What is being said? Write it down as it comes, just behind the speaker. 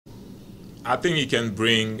I think he can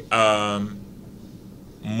bring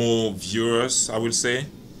more viewers, I would say,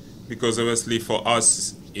 because obviously for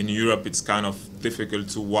us in Europe it's kind of difficult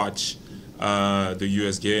to watch the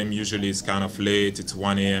US game. Usually it's kind of late, it's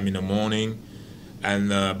 1 a.m. in the morning, and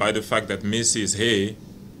by the fact that Messi is here,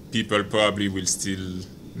 people probably will still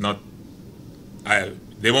not.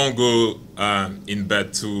 They won't go in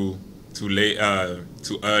bed too late,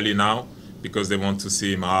 too early now because they want to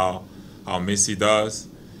see him how Messi does.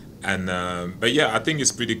 And but yeah, I think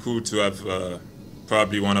it's pretty cool to have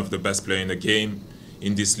probably one of the best players in the game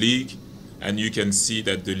in this league, and you can see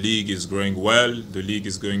that the league is growing well. The league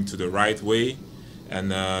is going to the right way,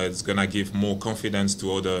 and it's gonna give more confidence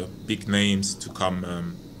to other big names to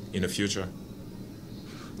come in the future.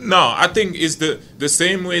 No, I think it's the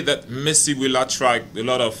same way that Messi will attract a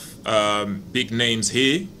lot of big names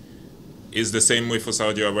here is the same way for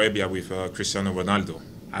Saudi Arabia with Cristiano Ronaldo.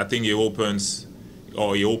 I think he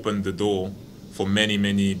opened the door for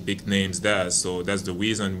many big names there. So that's the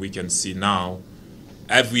reason we can see now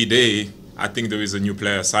every day. I think there is a new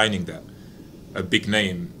player signing there, a big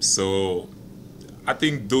name. So I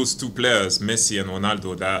think those two players, Messi and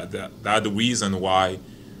Ronaldo, that are the reason why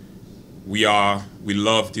we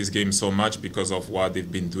love this game so much because of what they've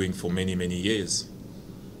been doing for many years.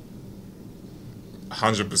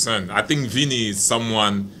 100%. I think Vini is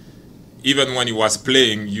someone. Even when he was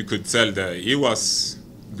playing, you could tell that he was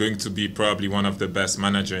going to be probably one of the best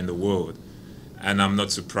managers in the world, and I'm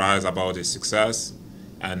not surprised about his success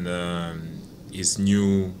and his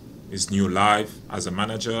new life as a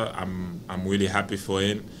manager. I'm really happy for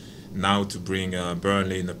him now to bring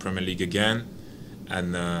Burnley in the Premier League again,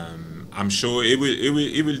 and I'm sure he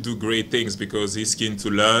will do great things because he's keen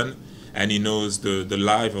to learn and he knows the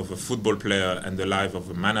life of a football player and the life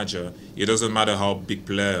of a manager. It doesn't matter how big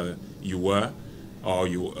player you were or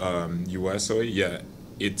you were sorry, yeah,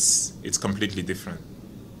 it's completely different.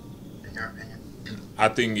 In your opinion? I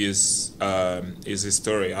think his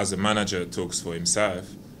story as a manager talks for himself,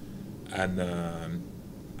 and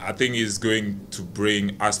I think he's going to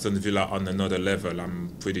bring Aston Villa on another level. I'm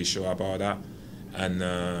pretty sure about that.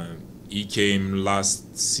 And he came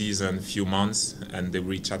last season, few months, and they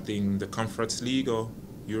reached I think the Conference League or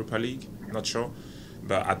Europa League. Not sure,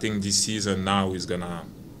 but I think this season now he's gonna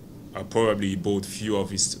probably bought few of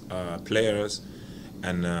his players,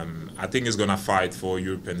 and I think he's gonna fight for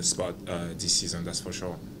European spot this season. That's for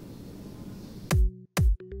sure.